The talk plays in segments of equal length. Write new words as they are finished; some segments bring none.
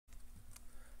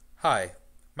Hi,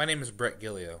 my name is Brett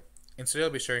Gilio, and today I'll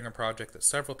be sharing a project that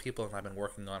several people and I have been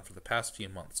working on for the past few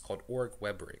months called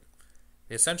org-webring.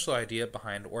 The essential idea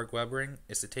behind org-webring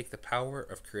is to take the power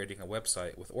of creating a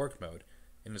website with org mode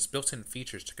and its built-in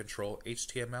features to control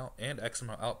HTML and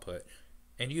XML output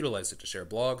and utilize it to share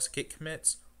blogs, git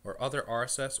commits, or other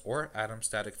RSS or Atom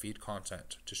static feed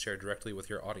content to share directly with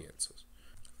your audiences.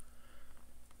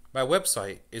 My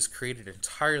website is created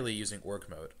entirely using org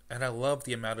mode, and I love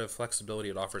the amount of flexibility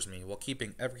it offers me while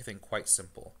keeping everything quite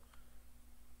simple.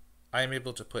 I am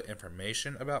able to put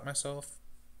information about myself,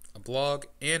 a blog,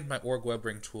 and my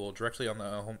org-webring tool directly on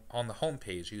the home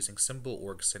page using simple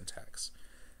org syntax.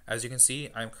 As you can see,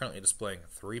 I am currently displaying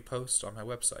 3 posts on my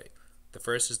website. The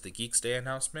first is the Geeks Day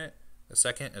announcement, the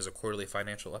second is a quarterly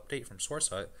financial update from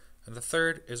SourceHut, and the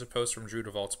third is a post from Drew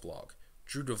DeVault's blog.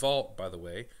 Drew DeVault, by the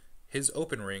way, his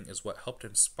open ring is what helped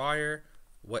inspire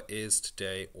what is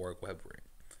today org-webring.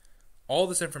 All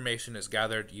this information is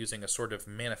gathered using a sort of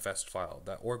manifest file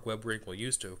that org-webring will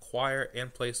use to acquire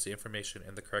and place the information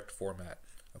in the correct format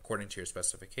according to your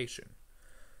specification.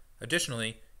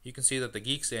 Additionally, you can see that the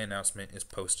Geeks Day announcement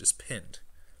post is pinned.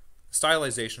 The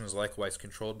stylization is likewise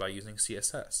controlled by using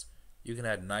CSS. You can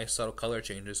add nice subtle color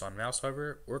changes on mouse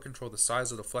hover or control the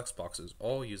size of the flex boxes,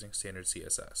 all using standard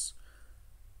CSS.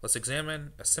 Let's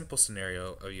examine a simple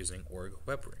scenario of using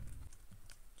org-webring.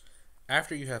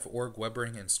 After you have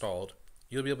org-webring installed,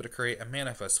 you'll be able to create a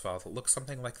manifest file that looks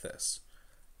something like this.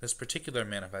 This particular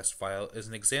manifest file is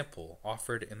an example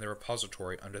offered in the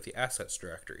repository under the assets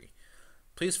directory.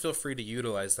 Please feel free to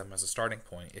utilize them as a starting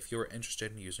point if you are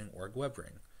interested in using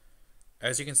org-webring.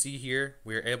 As you can see here,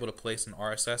 we are able to place an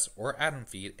RSS or Atom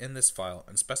feed in this file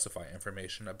and specify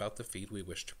information about the feed we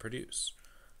wish to produce.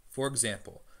 For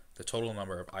example, the total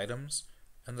number of items,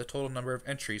 and the total number of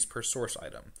entries per source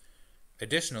item.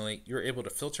 Additionally, you're able to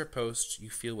filter posts you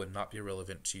feel would not be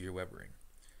relevant to your webring.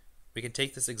 We can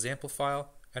take this example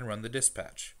file and run the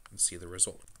dispatch and see the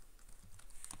result.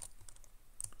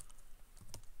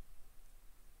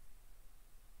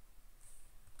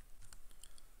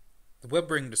 The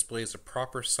webring displays a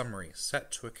proper summary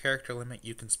set to a character limit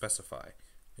you can specify.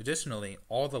 Additionally,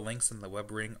 all the links in the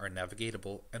webring are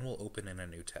navigatable and will open in a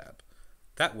new tab.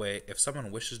 That way, if someone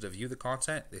wishes to view the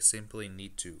content, they simply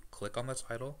need to click on the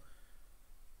title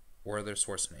or their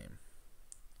source name.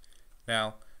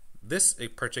 Now, this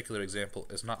particular example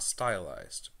is not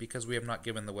stylized because we have not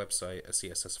given the website a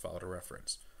CSS file to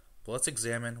reference. But let's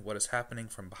examine what is happening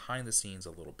from behind the scenes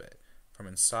a little bit. From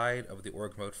inside of the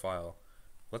org mode file,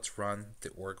 let's run the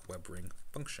org-webring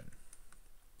function.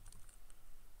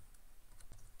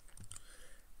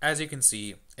 As you can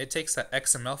see, it takes that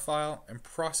XML file and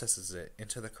processes it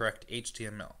into the correct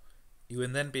HTML. You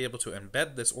would then be able to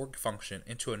embed this org function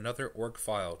into another org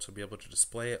file to be able to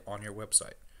display it on your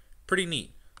website. Pretty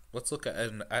neat. Let's look at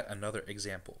another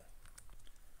example.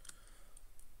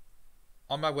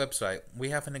 On my website, we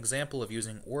have an example of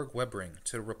using org-webring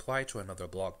to reply to another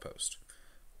blog post.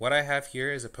 What I have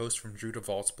here is a post from Drew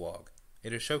DeVault's blog.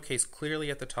 It is showcased clearly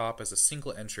at the top as a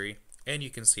single entry, and you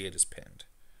can see it is pinned.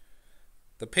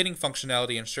 The pinning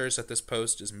functionality ensures that this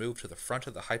post is moved to the front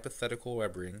of the hypothetical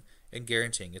webring and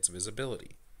guaranteeing its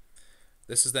visibility.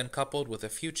 This is then coupled with a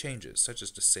few changes, such as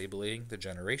disabling the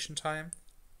generation time,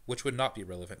 which would not be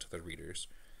relevant to the readers,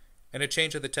 and a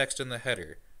change of the text in the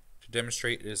header to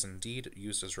demonstrate it is indeed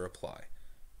used as a reply.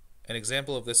 An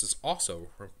example of this is also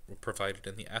provided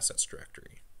in the assets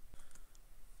directory.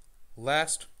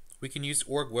 Last, we can use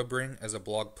org-webring as a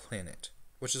blog planet,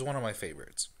 which is one of my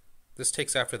favorites. This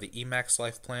takes after the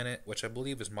EmacsLife planet, which I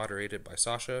believe is moderated by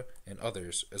Sasha and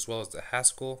others, as well as the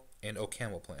Haskell and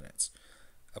OCaml planets.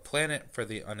 A planet, for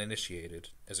the uninitiated,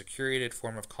 is a curated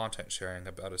form of content sharing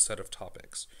about a set of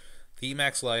topics. The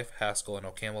EmacsLife, Haskell, and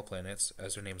OCaml planets,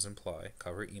 as their names imply,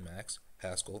 cover Emacs,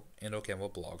 Haskell, and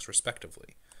OCaml blogs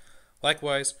respectively.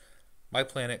 Likewise, my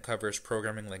planet covers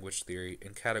programming language theory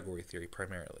and category theory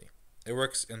primarily. It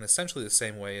works in essentially the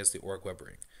same way as the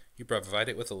org-webring. You provide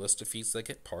it with a list of feeds that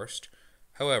get parsed.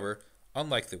 However,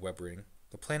 unlike the webring,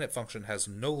 the planet function has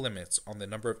no limits on the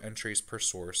number of entries per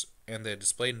source, and the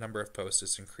displayed number of posts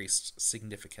is increased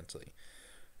significantly.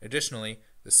 Additionally,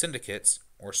 the syndicates,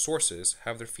 or sources,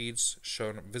 have their feeds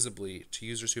shown visibly to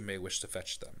users who may wish to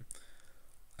fetch them.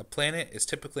 A planet is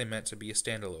typically meant to be a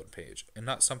standalone page, and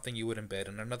not something you would embed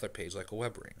in another page like a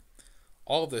webring.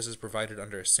 All of this is provided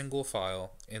under a single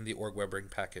file in the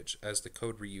org-webring package, as the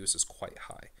code reuse is quite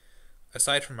high.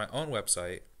 Aside from my own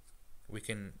website, we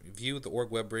can view the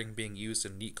org-webring being used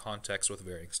in neat contexts with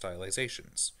varying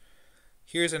stylizations.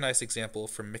 Here's a nice example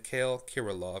from Mikhail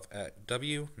Kirilov at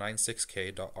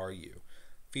w96k.ru,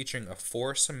 featuring a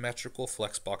 4 symmetrical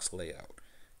flexbox layout.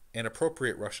 and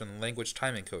appropriate Russian language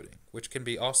time encoding, which can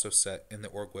be also set in the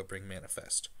org-webring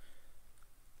manifest.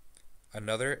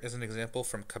 Another is an example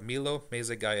from Camilo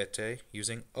Mezzagayete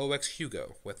using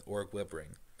OX-Hugo with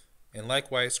org-webring, and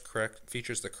likewise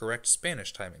features the correct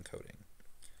Spanish time encoding.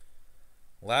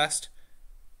 Last,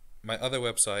 my other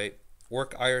website,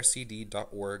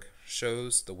 workircd.org,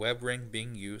 shows the webring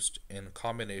being used in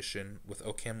combination with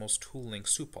OCaml's tooling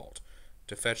supalt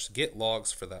to fetch Git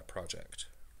logs for that project.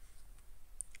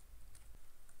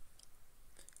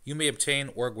 You may obtain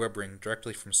org-webring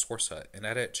directly from SourceHut and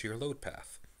add it to your load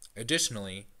path.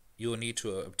 Additionally, you will need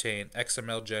to obtain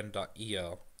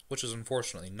xmlgen.el, which is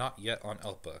unfortunately not yet on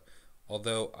ELPA,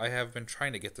 although I have been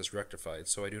trying to get this rectified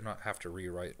so I do not have to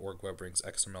rewrite org-webring's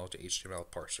XML to HTML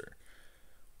parser.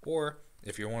 Or,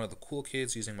 if you're one of the cool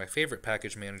kids using my favorite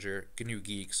package manager, GNU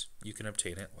Geeks, you can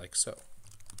obtain it like so.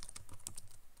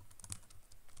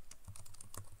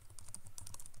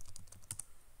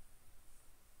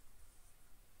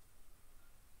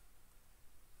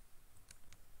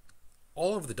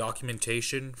 All of the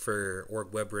documentation for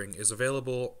org-webring is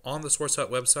available on the SourceHut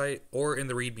website or in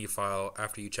the README file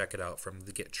after you check it out from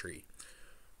the Git tree.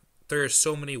 There are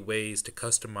so many ways to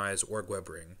customize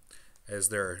org-webring, as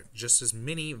there are just as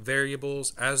many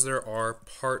variables as there are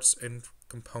parts and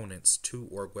components to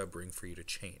org-webring for you to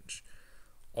change.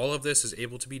 All of this is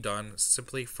able to be done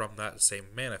simply from that same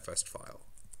manifest file.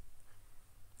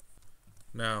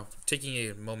 Now, taking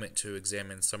a moment to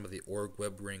examine some of the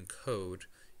org-webring code,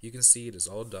 you can see it is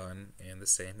all done in the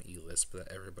same eLisp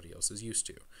that everybody else is used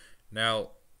to.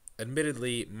 Now,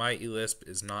 admittedly, my eLisp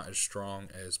is not as strong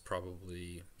as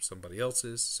probably somebody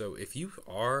else's, so if you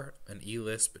are an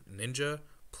eLisp ninja,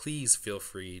 please feel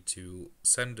free to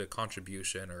send a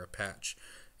contribution or a patch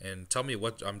and tell me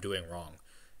what I'm doing wrong.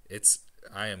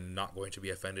 I am not going to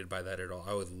be offended by that at all.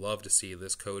 I would love to see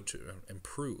this code to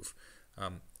improve.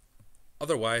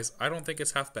 Otherwise, I don't think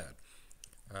it's half bad.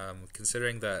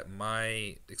 Considering that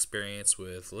my experience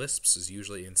with Lisps is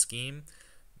usually in Scheme,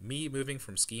 me moving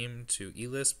from Scheme to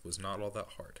eLisp was not all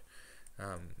that hard.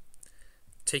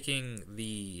 Taking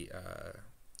the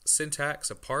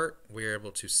syntax apart, we're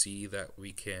able to see that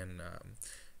we can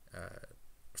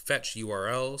fetch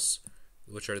URLs,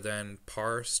 which are then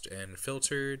parsed and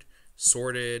filtered,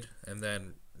 sorted, and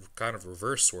then kind of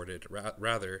reverse sorted,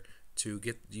 rather, to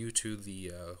get you to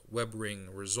the webring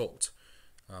result.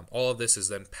 All of this is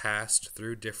then passed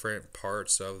through different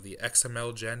parts of the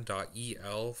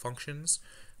xmlgen.el functions,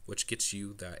 which gets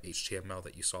you that HTML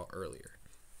that you saw earlier.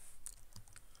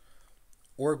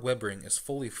 org-webring is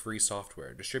fully free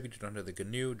software distributed under the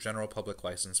GNU General Public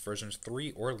License versions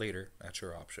 3 or later at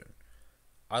your option.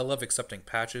 I love accepting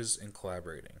patches and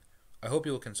collaborating. I hope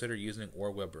you will consider using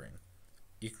org-webring.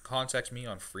 You can contact me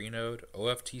on Freenode,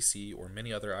 OFTC, or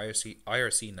many other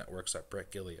IRC networks at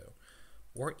Brett Gilio,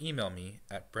 or email me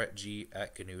at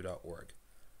brettg@gnu.org.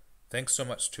 Thanks so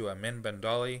much to Amin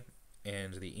Bendali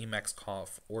and the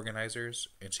EmacsConf organizers,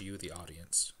 and to you, the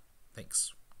audience.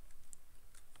 Thanks.